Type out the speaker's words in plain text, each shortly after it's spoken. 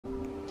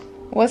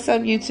What's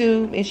up,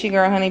 YouTube? It's your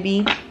girl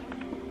Honei.B,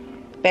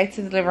 back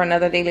to deliver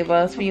another daily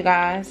buzz for you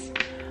guys.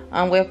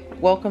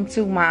 Welcome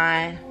to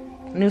my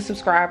new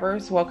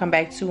subscribers. Welcome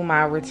back to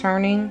my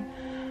returning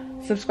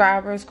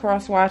subscribers,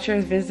 cross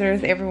watchers,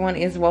 visitors. Everyone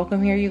is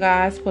welcome here, you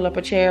guys. Pull up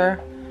a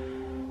chair.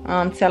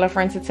 Tell a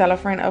friend to tell a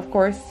friend, of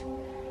course.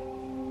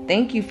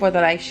 Thank you for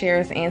the like,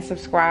 shares, and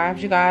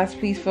subscribes, you guys.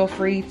 Please feel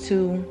free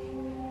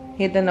to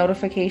hit the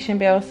notification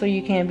bell so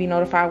you can be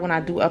notified when I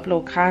do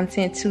upload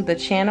content to the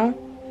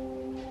channel.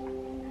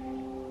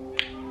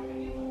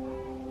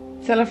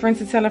 Tell a friend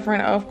to tell a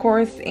friend, of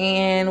course.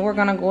 And we're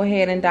gonna go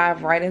ahead and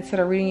dive right into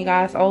the reading, you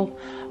guys.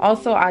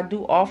 Also, I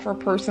do offer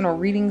personal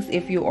readings.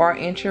 If you are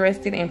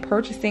interested in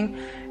purchasing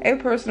a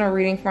personal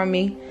reading from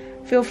me,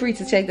 feel free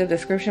to check the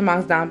description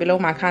box down below.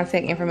 My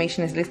contact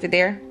information is listed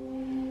there.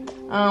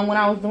 When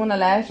I was doing the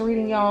last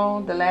reading,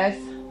 y'all, the last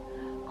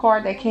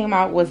card that came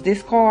out was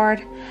this card,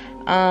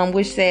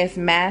 which says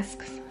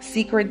masks,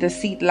 secret,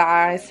 deceit,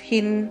 lies,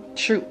 hiding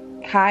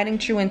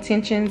true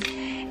intentions,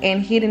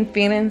 and hidden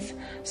feelings.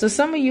 So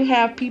some of you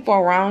have people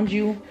around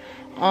you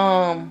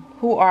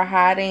who are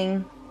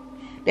hiding.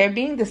 They're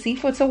being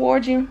deceitful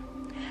towards you.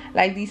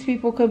 Like, these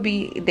people could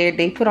be,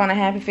 they put on a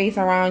happy face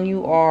around you,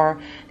 or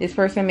this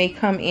person may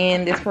come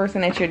in, this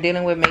person that you're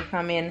dealing with may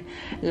come in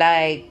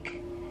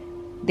like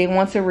they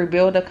want to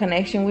rebuild a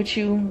connection with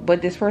you,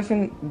 but this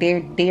person,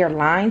 they are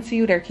lying to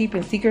you. They're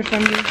keeping secrets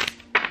from you.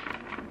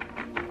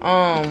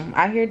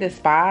 I hear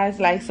despise.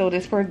 Like, so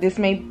this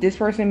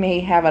person may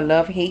have a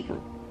love-hate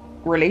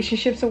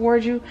relationship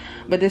towards you,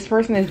 but this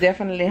person is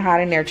definitely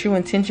hiding their true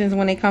intentions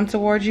when they come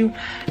towards you.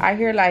 I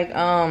hear like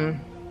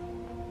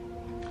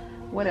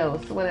what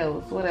else?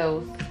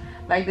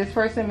 Like, this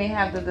person may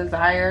have the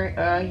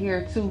desire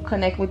here to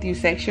connect with you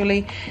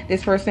sexually.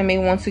 This person may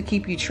want to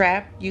keep you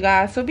trapped, you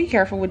guys. So be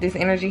careful with this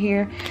energy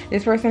here.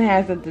 This person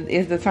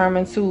is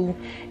determined to.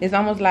 It's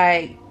almost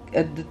like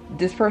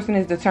this person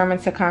is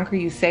determined to conquer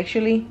you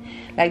sexually.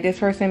 Like, this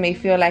person may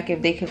feel like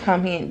if they could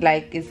come in,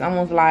 like, it's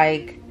almost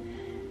like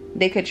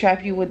they could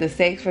trap you with the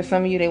sex. For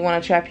some of you, they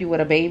want to trap you with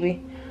a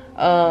baby.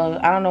 I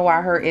don't know why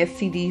I heard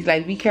STDs.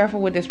 Like, be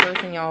careful with this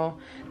person, y'all.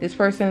 This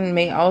person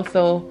may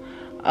also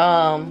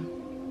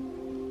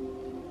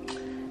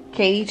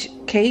cage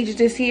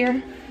this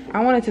here. I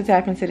wanted to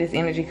tap into this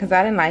energy because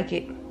I didn't like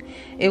it.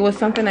 It was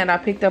something that I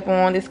picked up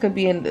on. This could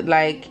be in,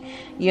 like,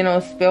 you know,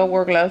 spell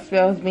work, love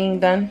spells being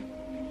done.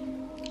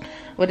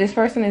 But this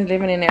person is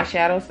living in their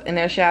shadows, in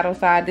their shadow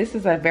side. This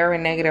is a very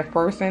negative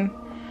person.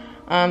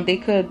 They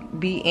could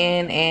be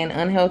in an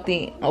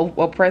unhealthy,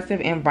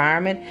 oppressive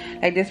environment.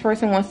 Like, this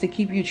person wants to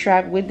keep you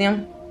trapped with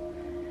them.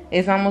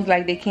 It's almost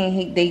like they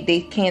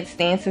can't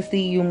stand to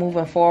see you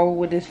moving forward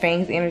with this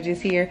fangs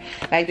energies here.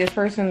 Like, this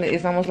person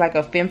is almost like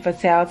a femme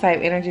fatale type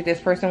energy. This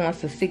person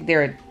wants to sink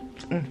their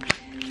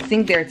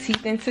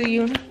teeth into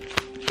you.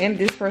 And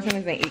this person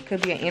it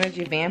could be an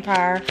energy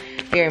vampire.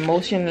 They're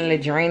emotionally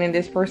draining.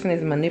 This person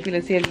is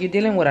manipulative. You're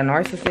dealing with a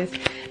narcissist.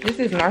 This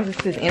is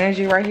narcissist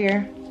energy right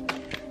here.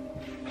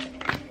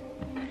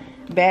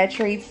 Bad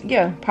traits,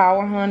 yeah,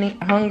 power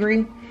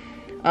hungry.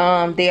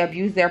 They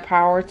abuse their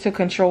power to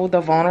control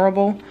the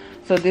vulnerable.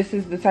 So this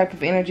is the type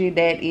of energy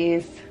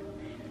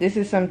this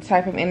is some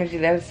type of energy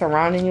that is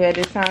surrounding you at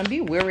this time.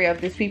 Be wary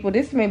of these people.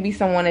 This may be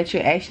someone that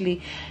you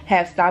actually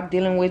have stopped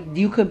dealing with.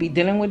 You could be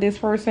dealing with this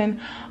person,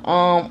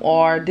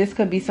 or this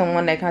could be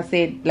someone, like I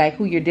said, like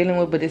who you're dealing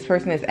with, but this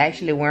person is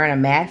actually wearing a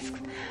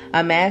mask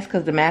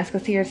because the mask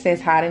is here, says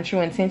hiding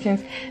true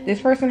intentions.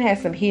 This person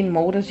has some hidden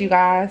motives, you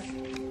guys.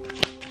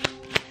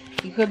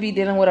 You could be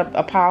dealing with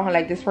a power,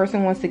 like this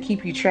person wants to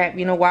keep you trapped.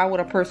 You know, why would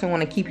a person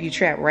want to keep you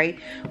trapped, right?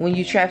 When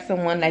you trap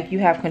someone, like, you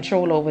have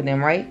control over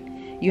them, right?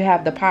 You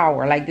have the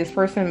power. Like, this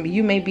person,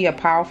 you may be a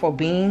powerful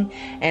being,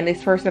 and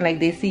this person, like,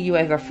 they see you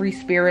as a free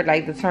spirit,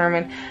 like,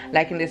 determined,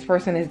 like, and this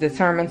person is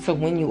determined to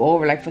win you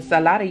over. Like, for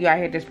a lot of you out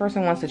here, this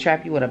person wants to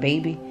trap you with a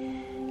baby.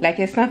 Like,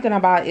 it's something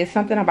about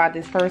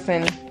this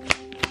person.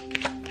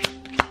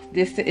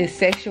 This is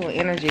sexual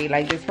energy.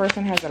 Like, this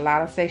person has a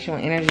lot of sexual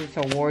energy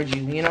towards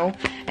you, you know,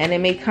 and it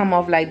may come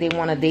off like they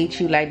want to date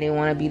you, like they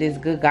want to be this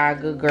good guy,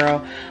 good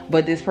girl,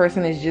 but this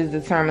person is just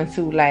determined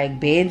to, like,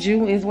 bed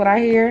you, is what I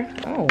hear.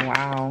 Oh,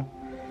 wow.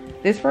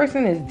 This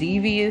person is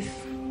devious,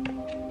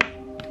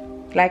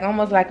 like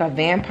almost like a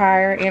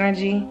vampire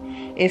energy.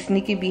 It's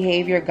sneaky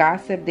behavior,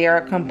 gossip. They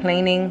are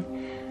complaining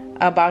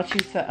about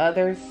you to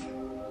others.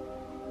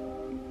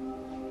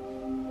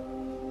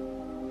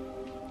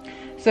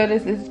 So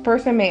this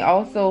person may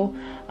also,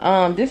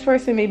 this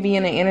person may be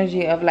in the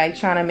energy of, like,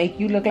 trying to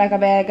make you look like a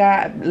bad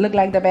guy, look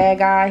like the bad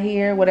guy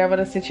here, whatever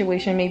the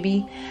situation may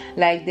be.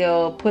 Like,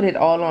 they'll put it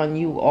all on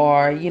you,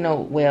 or, you know,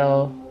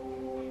 well,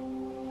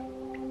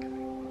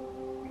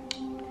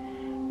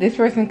 this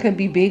person could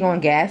be big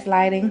on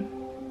gaslighting.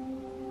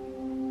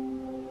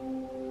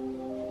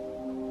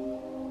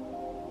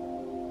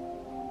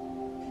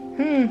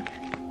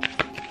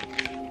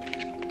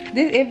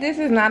 If this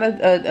is not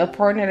a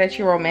partner that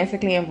you're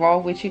romantically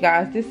involved with, you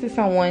guys, this is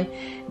someone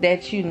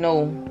that you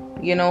know,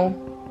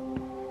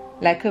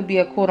 like, could be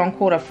a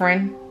quote-unquote a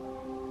friend.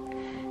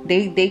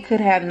 they could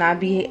have not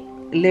be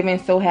living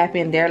so happy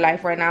in their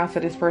life right now, so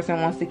this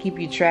person wants to keep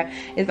you trapped.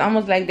 It's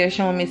almost like they're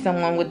showing me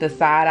someone with the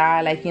side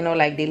eye, like, you know,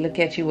 like they look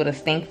at you with a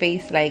stink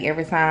face, like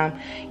every time,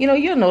 you know,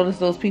 you'll notice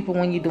those people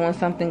when you're doing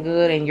something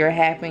good and you're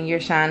happy and you're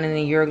shining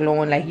and you're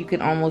glowing, like you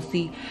can almost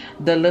see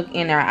the look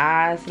in their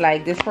eyes.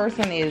 Like this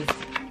person is,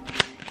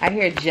 I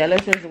hear,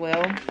 jealous as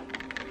well.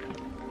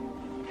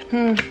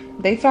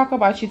 They talk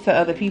about you to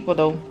other people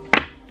though.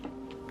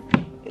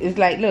 It's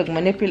like, look,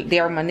 they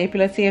are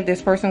manipulative.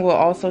 This person will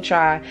also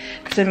try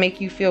to make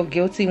you feel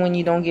guilty when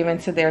you don't give in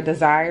to their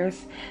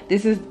desires.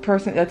 This is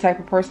the type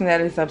of person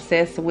that is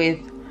obsessed with,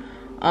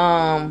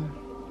 they're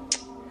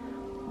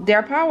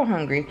power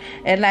hungry.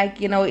 And like,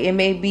 you know, it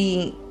may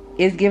be,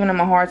 it's giving them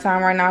a hard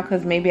time right now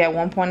because maybe at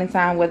one point in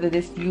time, whether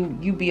this you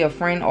be a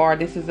friend or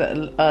this is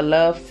a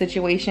love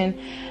situation,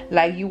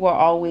 like you were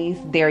always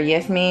their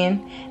yes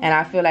man, and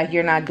I feel like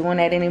you're not doing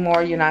that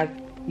anymore. You don't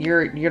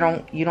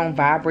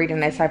vibrate in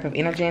that type of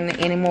energy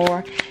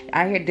anymore.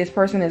 I hear this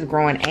person is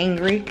growing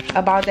angry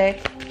about that.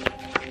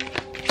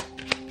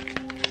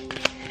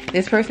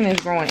 This person is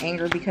growing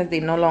angry because they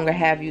no longer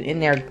have you in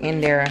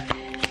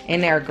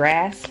their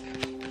grasp,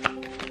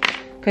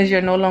 because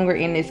you're no longer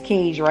in this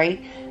cage, right?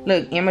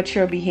 Look,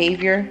 immature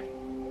behavior.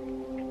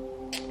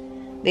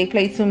 They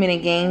play too many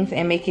games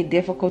and make it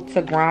difficult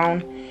to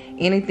ground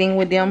anything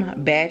with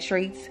them. Bad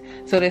traits.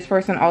 So this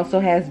person also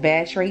has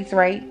bad traits,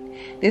 right?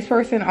 This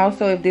person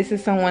also, if this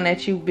is someone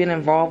that you've been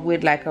involved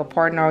with, like a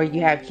partner, or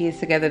you have kids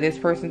together, this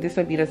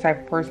will be the type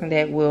of person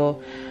that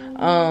will,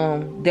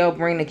 they'll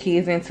bring the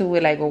kids into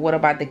it. Like, well, what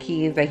about the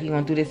kids? Like, you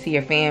gonna do this to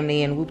your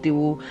family and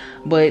whoop-de-woo.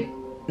 But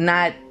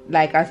not,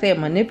 like I said,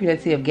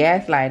 manipulative,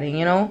 gaslighting,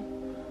 you know?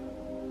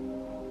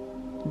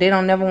 They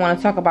don't never want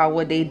to talk about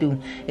what they do.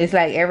 It's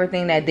like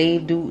everything that they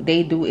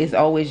do is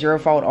always your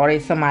fault or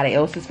it's somebody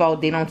else's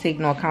fault. They don't take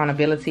no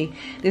accountability.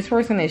 This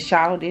person is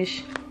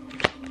childish.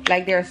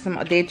 Like they're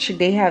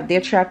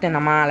trapped in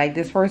a mind. Like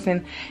this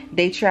person,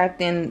 this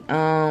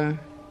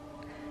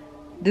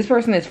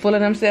person is full of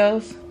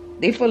themselves.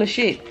 They full of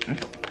shit.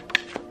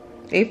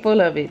 They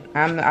full of it.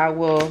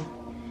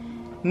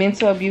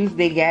 Mental abuse.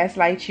 They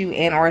gaslight you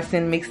and or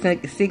send mixed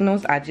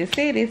signals. I just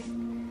said this.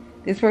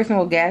 This person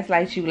will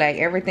gaslight you like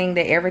everything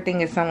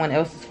is someone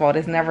else's fault.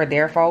 It's never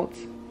their fault.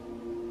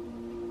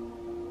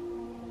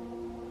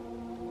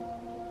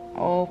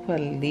 Oh,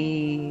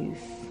 please.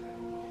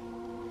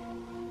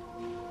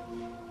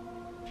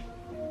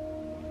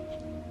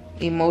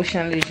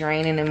 Emotionally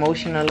draining,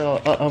 emotional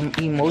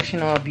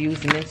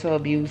abuse, mental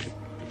abuse.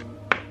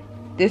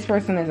 This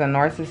person is a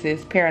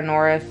narcissist,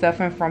 paranoia,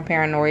 suffering from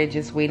paranoia,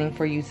 just waiting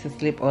for you to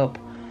slip up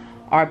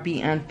or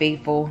be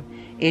unfaithful.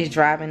 Is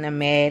driving them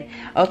mad.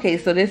 Okay,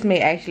 so this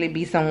may actually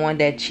be someone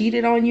that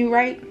cheated on you,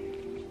 right?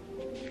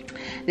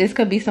 This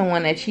could be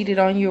someone that cheated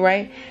on you,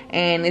 right?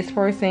 And this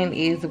person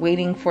is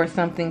waiting for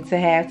something to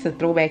have to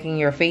throw back in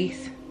your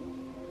face.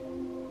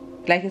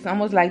 Like it's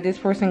almost like this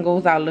person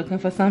goes out looking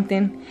for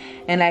something,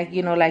 and like,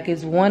 you know, like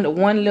it's one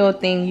little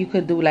thing you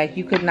could do. Like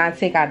you could not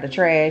take out the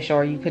trash,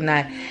 or you could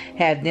not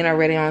have dinner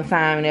ready on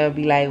time, and they'll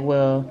be like,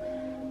 well,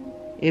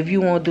 if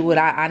you won't do it,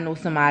 I know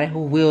somebody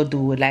who will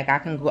do it. Like I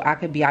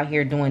could be out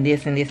here doing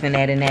this and this and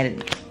that and that.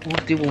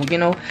 You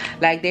know,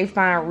 like they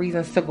find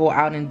reasons to go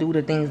out and do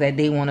the things that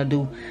they want to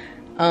do.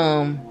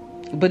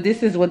 But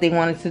this is what they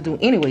wanted to do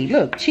anyway.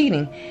 Look,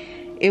 cheating.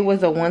 It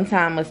was a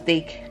one-time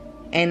mistake,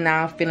 and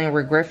now feeling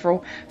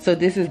regretful. So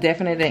this is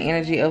definitely the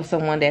energy of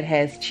someone that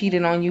has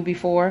cheated on you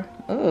before.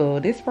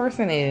 Oh, this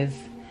person is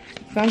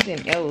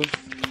something else.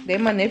 They're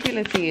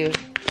manipulative.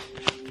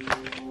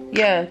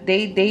 Yeah,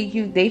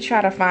 they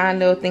try to find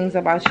little things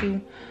about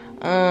you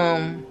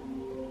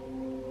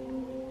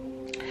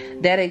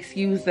that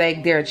excuse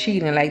like they're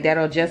cheating, like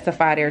that'll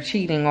justify their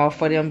cheating, or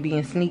for them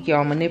being sneaky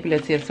or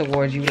manipulative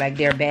towards you, like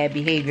their bad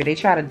behavior.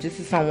 This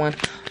is someone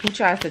who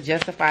tries to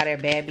justify their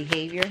bad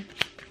behavior.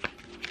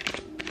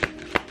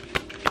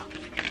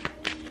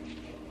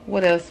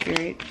 What else,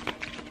 Spirit?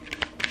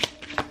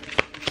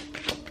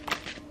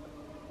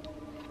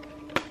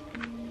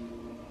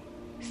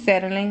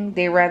 Settling.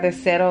 They rather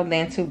settle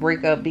than to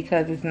break up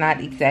because it's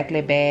not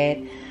exactly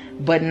bad,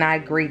 but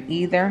not great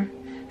either.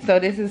 So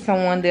this is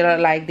someone that are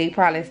like, they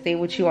probably stay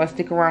with you or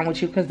stick around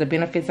with you because the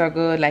benefits are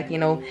good. Like, you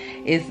know,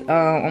 it's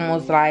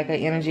almost like an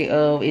energy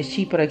of it's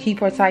cheaper to keep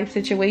her type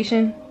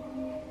situation.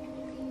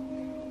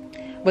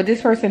 But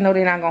this person know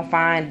they're not gonna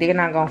find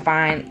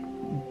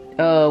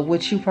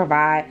what you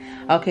provide.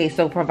 Okay,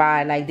 so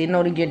provide, like they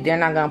know that they're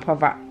not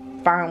gonna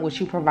find what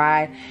you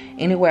provide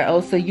anywhere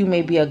else. So you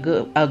may be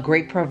a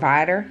great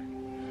provider,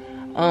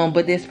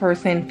 but this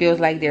person feels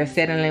like they're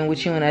settling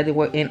with you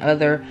in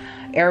other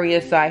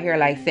areas. So I hear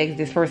like sex.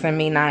 This person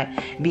may not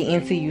be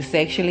into you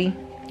sexually,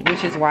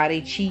 which is why they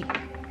cheat.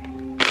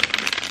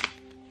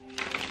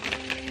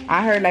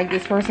 I heard like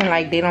this person,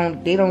 like they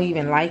don't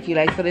even like you.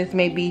 Like, so this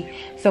may be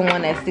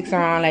someone that sticks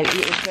around, like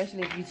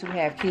especially if you two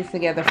have kids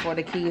together, for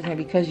the kids, and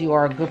because you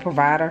are a good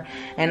provider.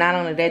 And not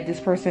only that, this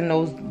person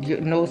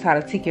knows how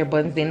to tick your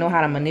buttons. They know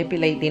how to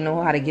manipulate. They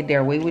know how to get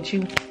their way with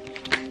you.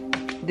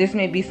 This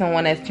may be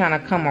someone that's trying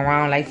to come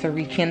around, like to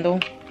rekindle.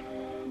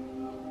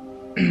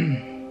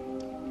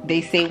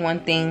 They say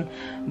one thing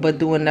but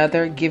do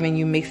another, giving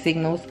you mixed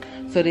signals.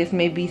 So this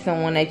may be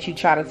someone that you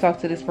try to talk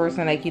to this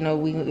person, like, you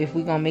know, if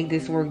we're gonna make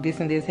this work, this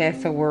and this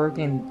has to work,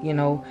 and you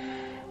know,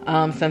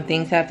 some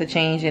things have to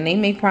change, and they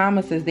make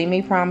promises. They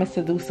may promise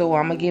to do so.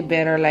 I'm gonna get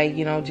better, like,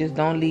 you know, just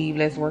don't leave,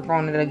 let's work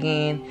on it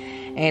again.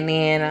 And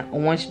then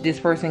once this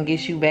person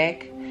gets you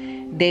back,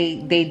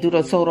 they do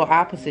the total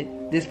opposite.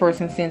 This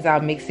person sends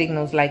out mixed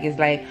signals. Like, it's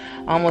like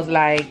almost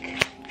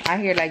like, I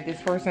hear like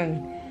this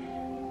person,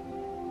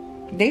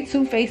 they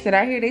two-faced it.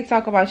 I hear they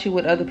talk about you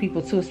with other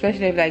people too,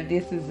 especially if like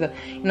this is a,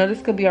 you know,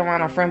 this could be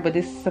around a friend, but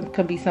this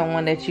could be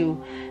someone that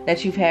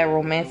you've had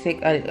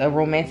a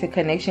romantic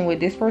connection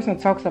with. This person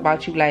talks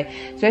about you, like,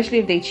 especially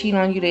if they cheat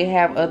on you, they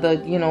have other,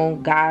 you know,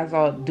 guys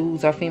or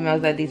dudes or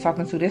females that they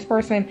talking to. This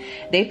person,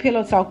 they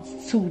pillow talk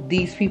to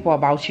these people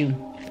about you,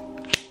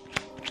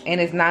 and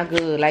it's not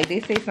good. Like,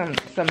 they say some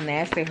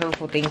nasty,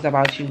 hurtful things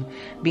about you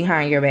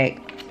behind your back.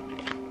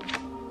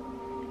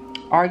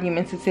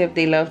 Argumentative,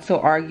 they love to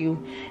argue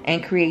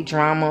and create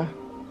drama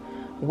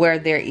where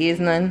there is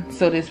none.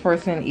 So this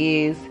person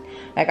is,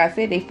 like I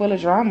said, they full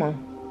of drama.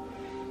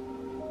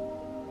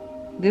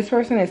 This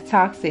person is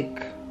toxic.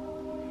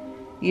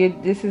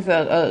 This is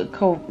a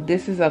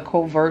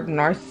covert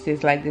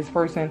narcissist. Like, this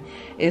person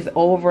is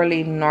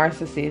overly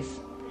narcissist,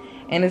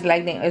 and it's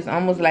like it's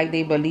almost like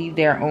they believe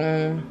their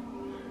own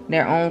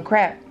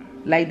crap.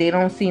 Like, they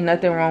don't see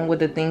nothing wrong with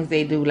the things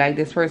they do. Like,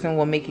 this person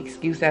will make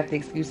excuse after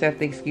excuse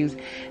after excuse.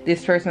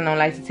 This person don't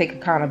like to take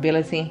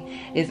accountability.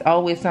 It's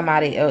always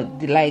somebody else,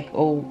 like,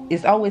 oh,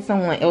 it's always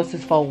someone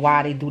else's fault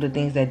why they do the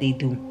things that they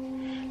do.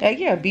 Like,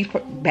 yeah, be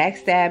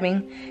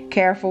backstabbing,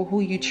 careful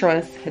who you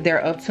trust.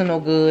 They're up to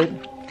no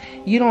good.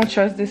 You don't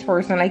trust this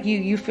person. Like,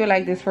 you feel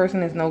like this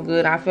person is no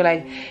good. I feel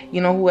like, you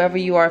know, whoever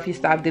you are, if you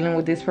stop dealing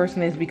with this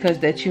person, is because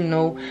that you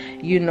know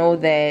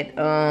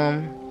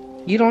that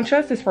you don't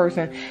trust this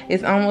person.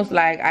 It's almost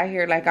like, I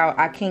hear like,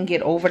 I can't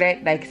get over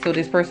that. Like, so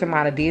this person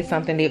might have did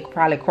something, they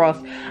probably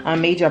crossed a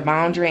major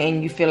boundary,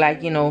 and you feel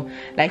like, you know,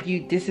 like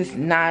this is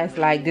nice,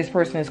 like this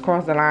person has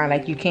crossed the line,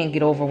 like you can't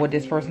get over what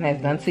this person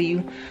has done to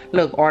you.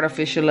 Look,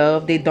 artificial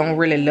love. They don't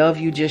really love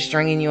you, just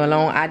stringing you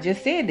along. I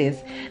just said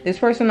this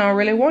person don't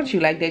really want you.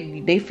 Like,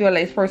 they feel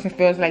like this person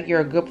feels like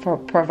you're a good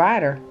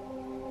provider.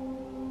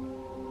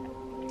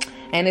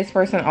 And this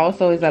person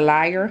also is a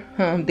liar.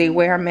 They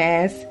wear a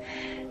mask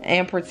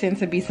and pretend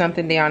to be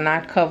something they are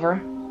not. Cover.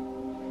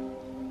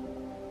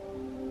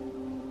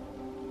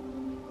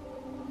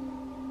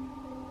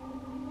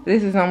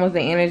 This is almost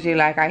the energy,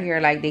 like, I hear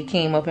like they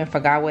came up and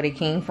forgot where they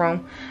came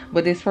from.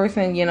 But this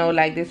person, you know,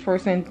 like this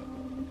person,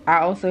 I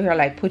also hear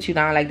like put you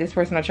down. Like, this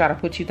person will try to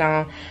put you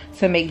down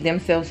to make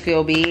themselves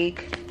feel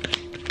big.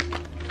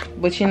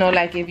 But you know,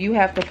 like, if you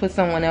have to put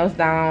someone else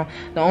down,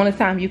 the only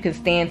time you can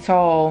stand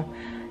tall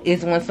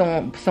is when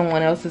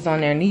someone else is on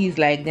their knees.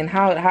 Like, then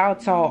how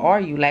tall are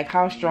you? Like,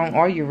 how strong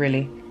are you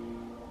really?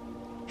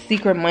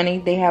 Secret money.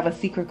 They have a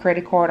secret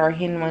credit card or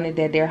hidden money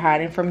that they're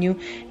hiding from you.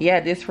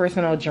 Yeah, this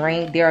person will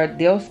drain.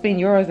 They'll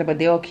spend yours, but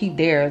they'll keep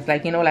theirs.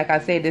 Like, you know, like I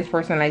said, this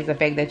person likes the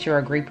fact that you're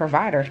a great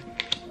provider.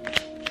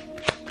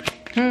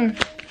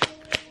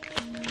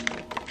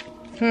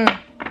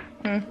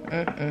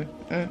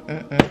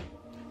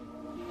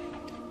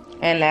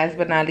 And last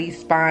but not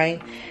least,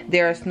 spying.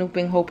 They're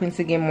snooping, hoping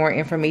to get more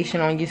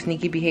information on your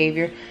sneaky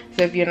behavior.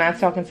 So if you're not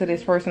talking to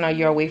this person or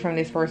you're away from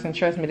this person,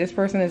 trust me, this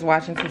person is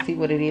watching to see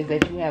what it is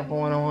that you have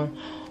going on,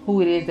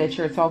 who it is that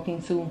you're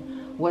talking to,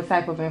 what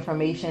type of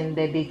information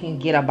that they can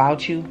get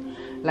about you.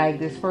 Like,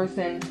 this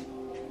person,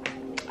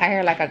 I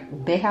hear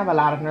like they have a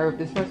lot of nerve.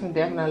 This person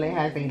definitely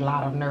has a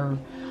lot of nerve.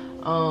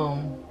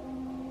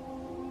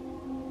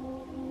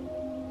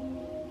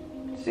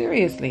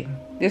 Seriously,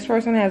 this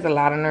person has a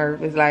lot of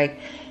nerve. It's like,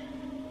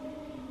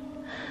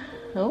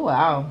 oh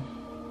wow.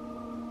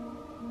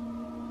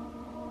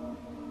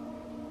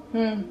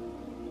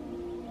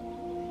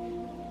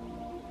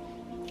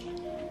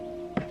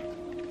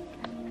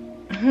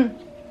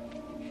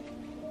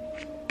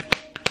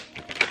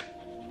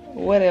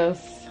 What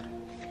else?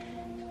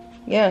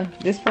 Yeah,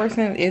 this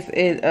person is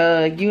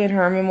you and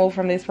her memo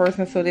from this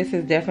person. So this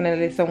is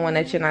definitely someone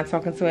that you're not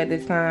talking to at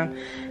this time.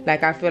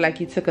 Like, I feel like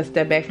you took a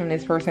step back from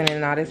this person, and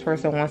now this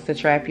person wants to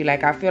trap you.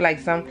 Like, I feel like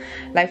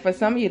for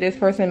some of you, this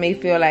person may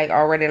feel like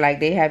already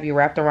like they have you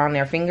wrapped around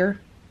their finger.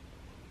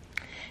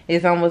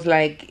 It's almost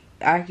like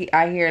I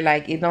hear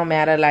like, it don't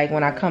matter, like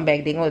when I come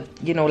back, they gonna,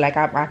 you know, like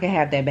I can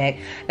have that back.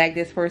 Like,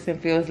 this person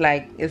feels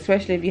like,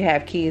 especially if you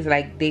have kids,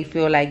 like they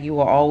feel like you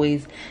are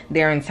always,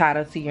 they're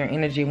entitled to your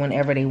energy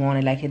whenever they want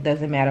it. Like, it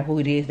doesn't matter who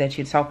it is that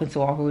you're talking to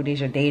or who it is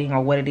you're dating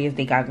or what it is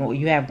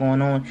you have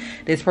going on.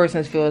 This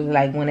person feels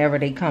like whenever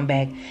they come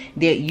back,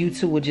 that you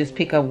two will just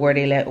pick up where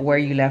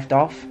you left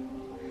off.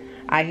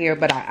 I hear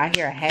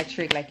a hat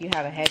trick, like you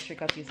have a hat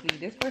trick up your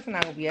sleeve. This person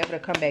not gonna be able to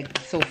come back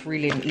so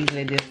freely and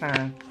easily this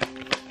time.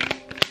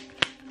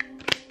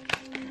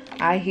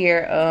 I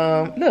hear,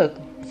 look,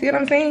 see what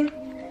I'm saying?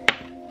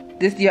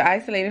 You're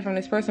isolated from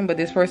this person, but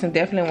this person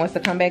definitely wants to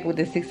come back with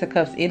the Six of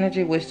Cups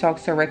energy, which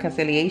talks to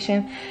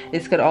reconciliation.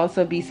 This could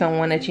also be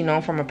someone that you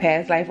know from a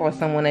past life, or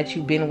someone that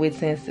you've been with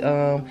since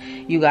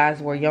you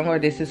guys were younger.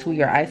 This is who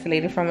you're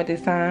isolated from at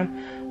this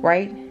time,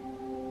 right?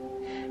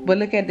 But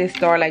look at this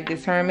star, like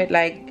this hermit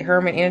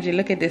energy.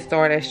 Look at this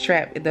star that's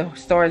trapped. The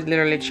star is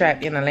literally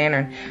trapped in a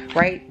lantern,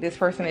 right? This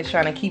person is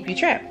trying to keep you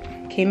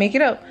trapped. Can't make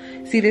it up.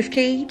 See this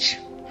cage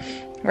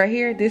right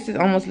here? This is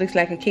almost looks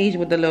like a cage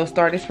with the little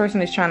star. This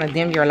person is trying to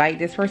dim your light.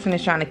 This person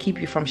is trying to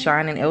keep you from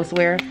shining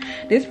elsewhere.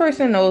 This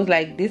person knows,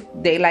 like,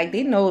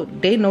 they know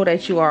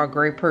that you are a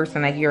great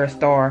person, like you're a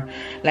star,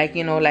 like,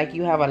 you know, like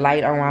you have a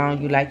light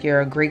around you, like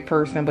you're a great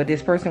person. But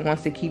this person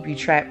wants to keep you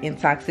trapped in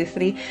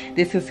toxicity.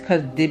 This is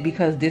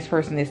because this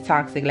person is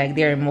toxic, like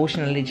they're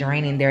emotionally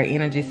draining, they're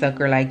energy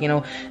sucker. Like, you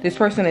know, this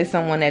person is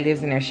someone that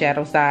lives in their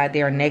shadow side.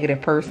 They're a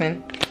negative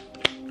person.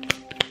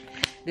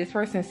 This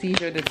person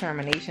sees your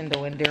determination,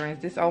 though,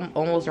 endurance. This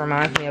almost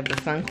reminds me of the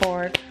Sun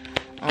card,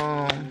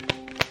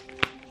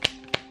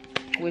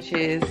 which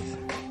is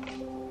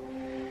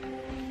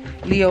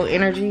Leo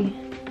energy.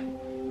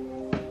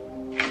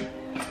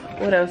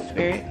 What else,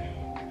 Spirit?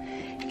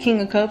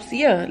 King of Cups.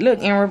 Yeah, look,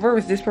 in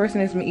reverse, this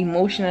person is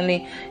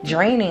emotionally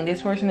draining.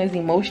 This person is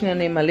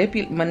emotionally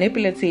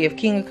manipulative.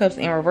 King of Cups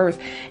in reverse.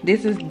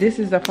 This is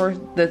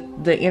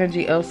the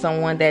energy of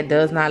someone that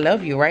does not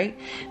love you, right?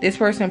 This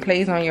person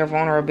plays on your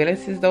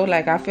vulnerabilities, though.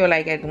 Like, I feel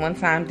like at one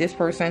time, this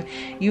person,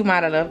 you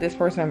might have loved this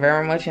person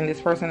very much, and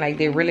this person, like,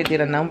 they really did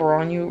a number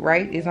on you,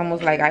 right? It's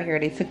almost like I hear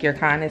they took your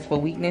kindness for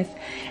weakness,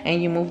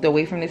 and you moved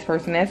away from this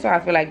person. That's why I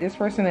feel like this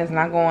person is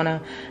not going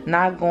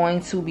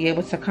to be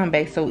able to come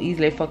back so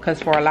easily,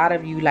 because for a lot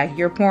of you, like,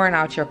 you're pouring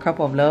out your cup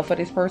of love for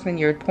this person.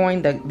 You're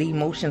pouring the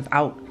emotions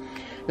out.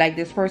 Like,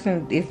 this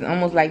person is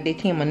almost like they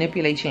can't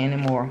manipulate you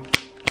anymore.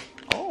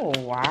 Oh,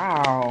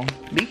 wow.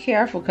 Be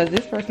careful, because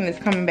this person is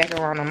coming back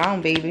around the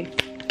mountain, baby.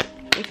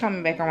 They're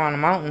coming back around the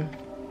mountain.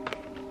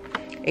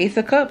 Ace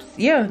of Cups.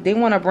 Yeah, they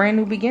want a brand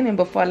new beginning.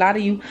 But for a lot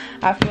of you,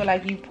 I feel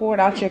like you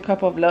poured out your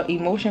cup of love,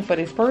 emotion for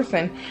this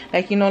person.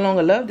 Like, you no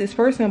longer love this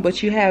person,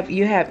 but you have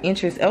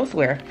interest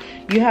elsewhere.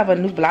 You have a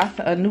new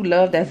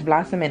love that's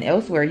blossoming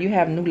elsewhere. You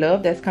have new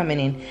love that's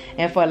coming in.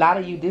 And for a lot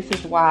of you, this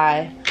is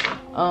why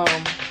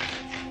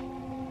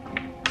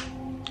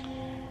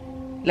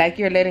like,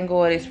 you're letting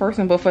go of this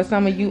person. But for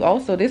some of you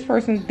also, this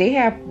person,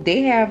 they're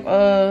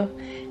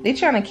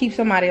trying to keep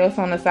somebody else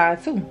on the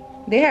side too.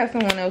 They have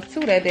someone else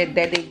too that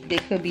they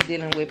could be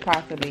dealing with,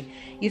 possibly.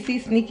 You see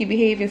sneaky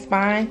behavior,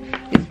 spying.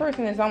 This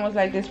person is almost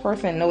like this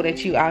person know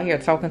that you out here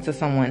talking to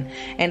someone,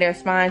 and they're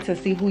spying to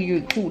see who you're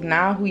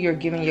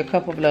giving your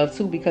cup of love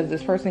to, because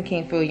this person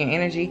can't feel your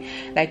energy.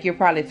 Like, you're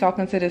probably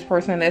talking to this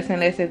person less and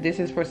less if this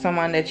is for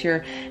someone that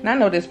you're. And I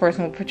know this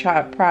person will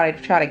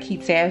probably try to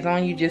keep tabs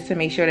on you just to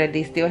make sure that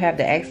they still have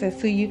the access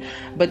to you.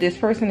 But this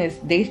person is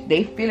they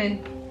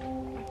feeling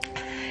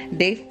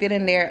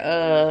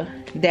their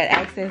that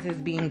access is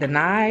being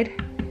denied.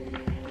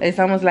 It's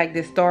almost like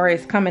this star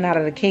is coming out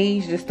of the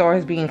cage. This star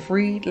is being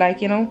freed.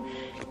 Like, you know,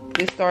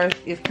 this star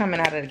is coming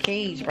out of the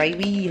cage,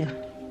 baby.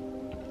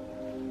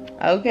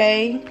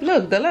 Okay,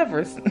 look, the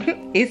Lovers.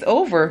 It's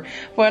over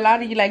for a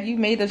lot of you. Like, you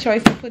made the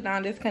choice to put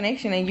down this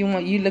connection, and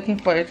you looking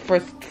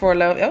for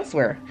love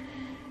elsewhere.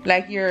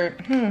 Like,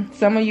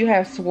 some of you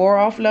have swore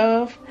off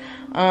love,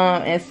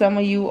 and some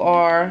of you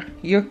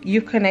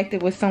you're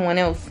connected with someone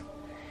else.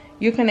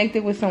 You're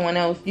connected with someone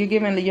else.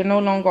 You're no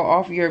longer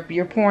off.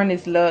 You're pouring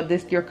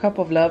your cup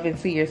of love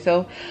into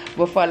yourself.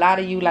 But for a lot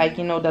of you, like,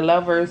 you know, the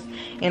Lovers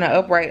in an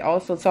upright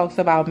also talks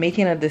about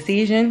making a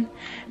decision,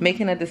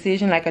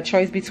 like a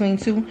choice between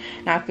two.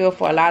 And I feel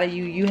for a lot of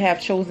you, you have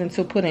chosen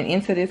to put an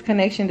end to this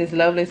connection, this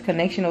loveless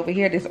connection over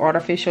here, this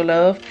artificial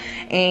love,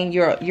 and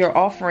you're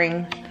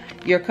offering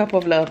your cup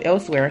of love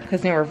elsewhere.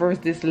 Because in reverse,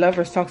 this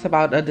Lovers talks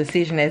about a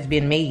decision that's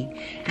been made.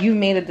 You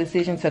made a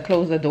decision to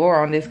close the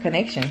door on this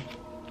connection.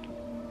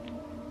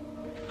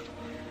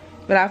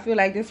 But I feel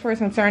like this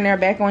person turned their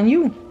back on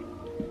you.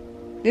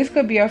 This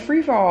could be a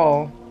free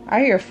fall. I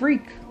hear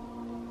freak.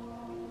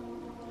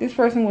 This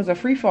person was a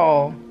free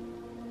fall.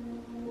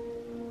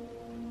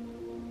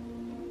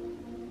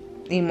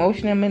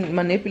 Emotional,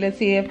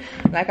 manipulative.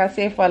 Like I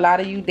said, for a lot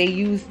of you, they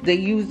use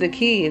the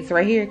kids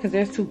right here, because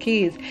there's two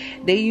kids.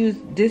 They use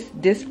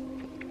this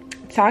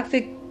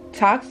toxic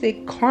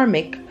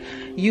karmic.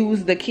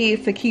 Use the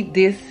kids to keep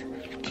this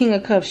King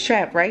of Cups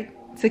trapped, right?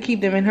 To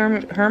keep them in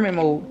hermit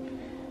mode.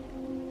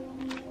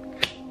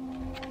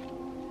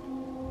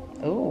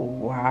 Oh,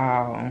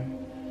 wow.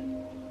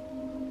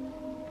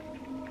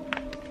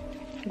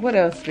 What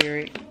else,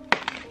 Spirit?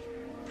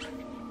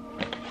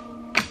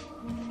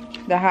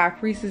 The High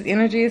Priestess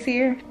energy is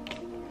here.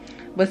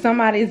 But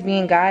somebody is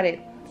being guided.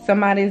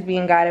 Somebody is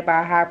being guided by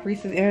a High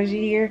Priestess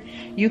energy here.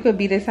 You could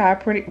be this High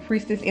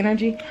Priestess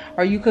energy,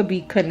 or you could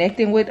be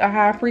connecting with a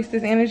High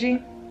Priestess energy.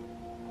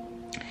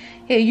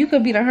 Hey, you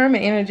could be the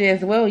Hermit energy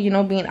as well, you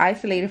know, being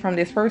isolated from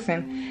this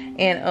person.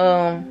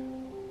 And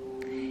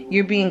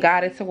you're being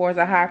guided towards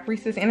a High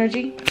Priestess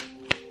energy.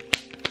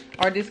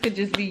 Or this could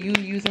just be you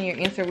using your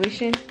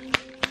intuition.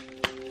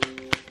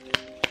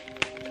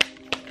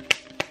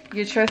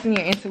 You're trusting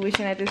your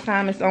intuition at this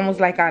time. It's almost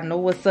like I know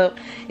what's up.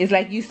 It's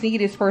like you see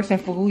this person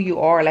for who you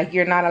are. Like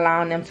you're not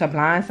allowing them to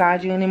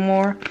blindside you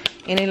anymore,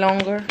 any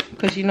longer.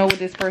 Because you know what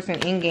this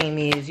person's end game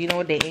is. You know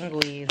what their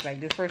angle is. Like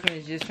this person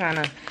is just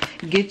trying to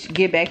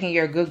get back in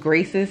your good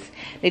graces.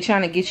 They're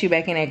trying to get you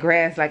back in that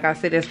grass. Like I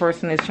said, this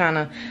person is trying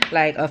to,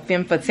 like a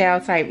femme fatale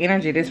type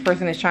energy. This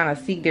person is trying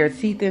to sink their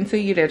teeth into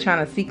you. They're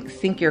trying to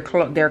sink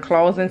their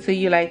claws into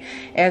you, like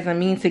as a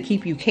means to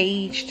keep you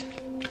caged.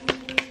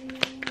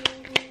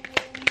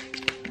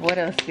 What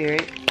else,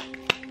 Spirit?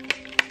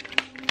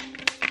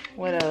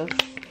 What else?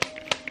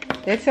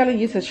 They're telling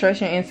you to trust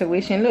your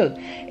intuition. Look,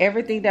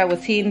 everything that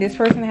was hidden, this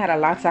person had a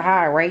lot to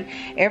hide, right?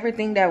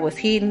 Everything that was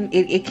hidden,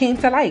 it came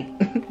to light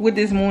with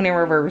this moon in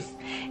reverse.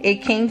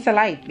 It came to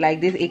light. Like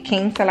this, it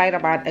came to light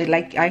about,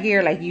 like I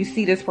hear, like you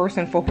see this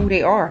person for who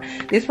they are.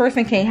 This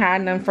person can't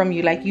hide them from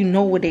you. Like you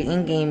know what their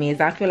end game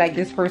is. I feel like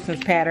this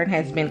person's pattern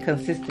has been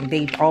consistent.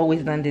 They've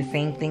always done the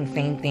same thing.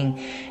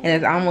 And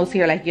it's almost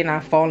here like you're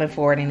not falling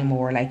for it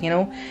anymore. Like, you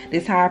know,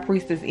 this high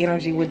priestess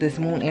energy with this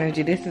moon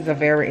energy, this is a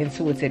very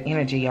intuitive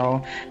energy,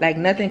 y'all. Like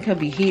nothing could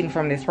be hidden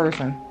from this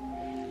person.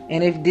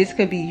 And if this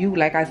could be you,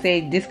 like I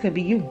said, this could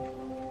be you.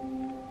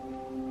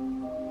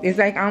 It's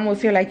like I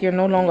almost feel like you're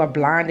no longer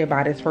blinded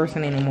by this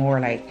person anymore.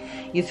 Like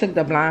you took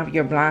your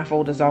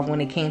blindfolders off when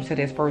it came to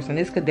this person.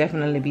 This could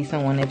definitely be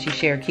someone that you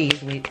share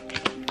kids with.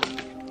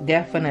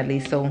 Definitely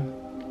so.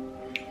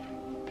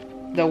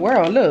 The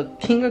World, look,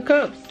 King of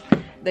Cups.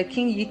 The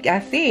King, I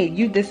said,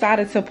 you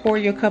decided to pour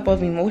your cup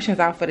of emotions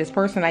out for this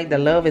person. Like the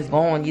love is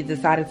gone. You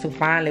decided to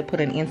finally put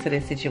an end to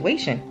this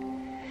situation.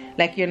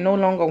 Like you're no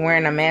longer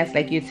wearing a mask.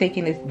 Like you're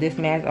taking this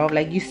mask off.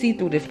 Like you see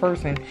through this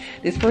person.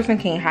 This person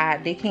can't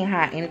hide. They can't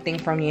hide anything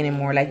from you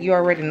anymore. Like you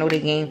already know the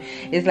game.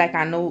 It's like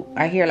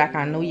I hear like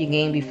I know your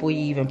game before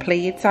you even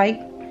play it type.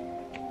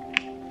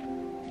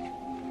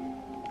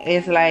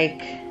 It's like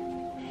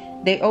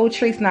the old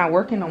tricks not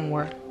working no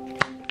more.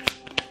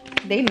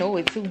 They know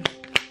it too.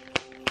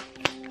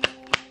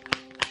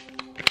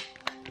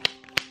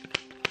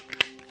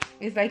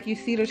 It's like you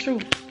see the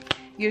truth.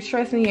 You're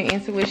trusting your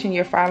intuition,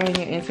 you're following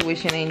your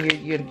intuition,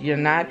 and you're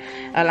not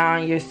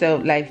allowing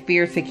yourself, like,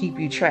 fear to keep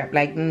you trapped.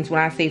 Like when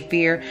I say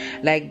fear,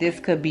 like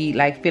this could be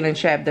like feeling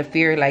trapped. The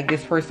fear, like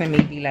this person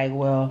may be like,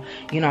 well,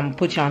 you know, I'm gonna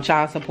put you on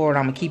child support,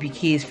 I'm gonna keep your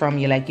kids from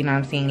you, like, you know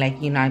what I'm saying, like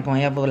you're not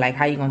gonna ever, like,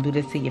 how you gonna do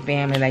this to your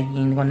family, like you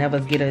ain't gonna never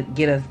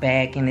get us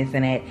back, and this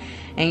and that.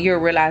 And you're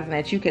realizing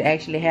that you could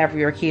actually have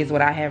your kids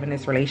without having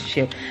this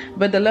relationship.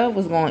 But the love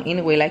was going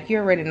anyway. Like you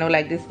already know,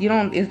 like this,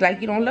 it's like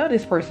you don't love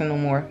this person no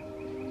more.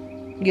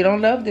 You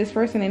don't love this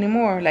person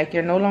anymore. Like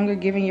you're no longer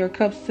giving your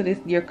cups to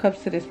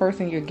this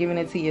person. You're giving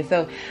it to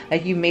yourself.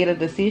 Like you made a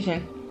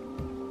decision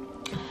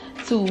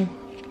to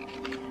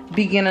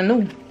begin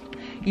anew.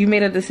 You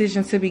made a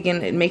decision to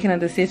making a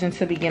decision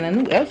to begin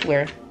anew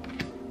elsewhere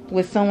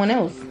with someone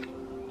else.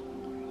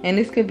 And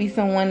this could be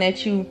someone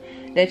that you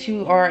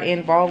are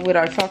involved with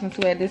or talking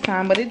to at this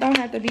time. But it don't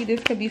have to be.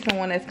 This could be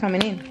someone that's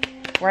coming in,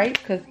 right?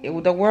 Because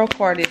the World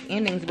card is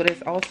endings, but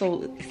it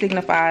also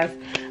signifies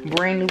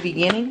brand new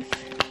beginnings.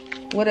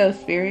 What else,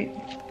 Spirit?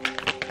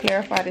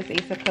 Clarify this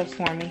Ace of Cups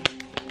for me.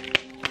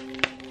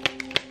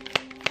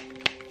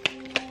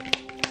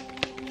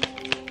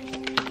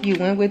 You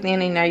went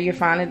within and now you're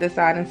finally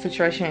deciding to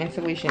trust your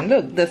intuition.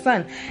 Look, the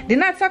Sun.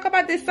 Didn't I talk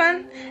about this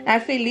Sun? I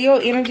say Leo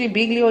energy,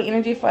 big Leo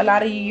energy. For a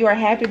lot of you, you are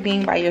happy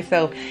being by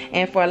yourself.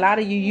 And for a lot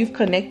of you, you've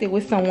connected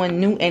with someone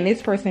new and this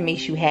person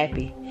makes you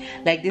happy.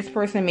 Like this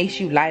person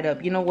makes you light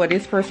up. You know what?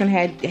 This person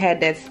had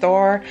that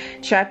star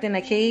trapped in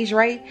a cage,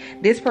 right?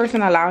 This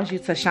person allows you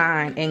to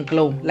shine and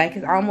glow. Like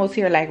it's almost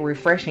here like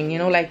refreshing. You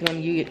know, like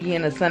when you're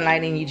in the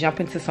sunlight and you jump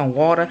into some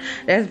water.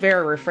 That's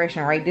very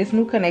refreshing, right? This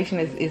new connection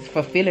is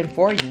fulfilling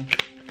for you.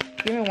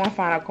 Give me one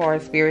final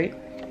card, Spirit.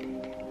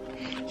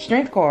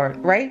 Strength card,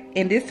 right?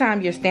 And this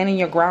time you're standing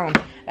your ground.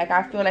 Like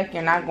I feel like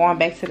you're not going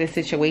back to the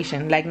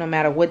situation. Like no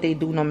matter what they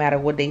do, no matter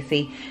what they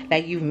say,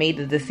 like you've made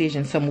the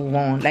decision to move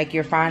on. Like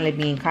you're finally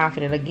being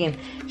confident. Again,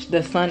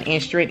 the Sun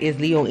and Strength is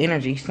Leo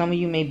energy. Some of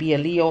you may be a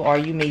Leo or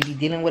you may be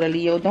dealing with a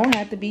Leo. Don't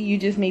have to be. You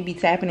just may be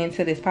tapping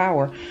into this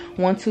power.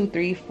 1, 2,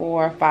 3,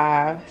 4,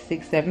 5,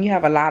 6, 7. You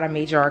have a lot of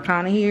major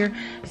arcana here.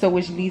 So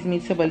which leads me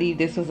to believe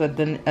this was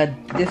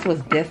this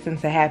was destined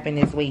to happen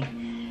this way.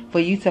 For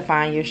you to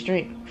find your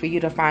strength. For you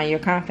to find your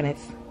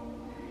confidence.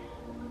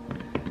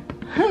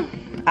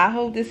 I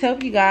hope this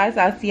helped you guys.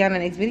 I'll see you on the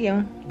next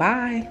video.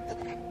 Bye.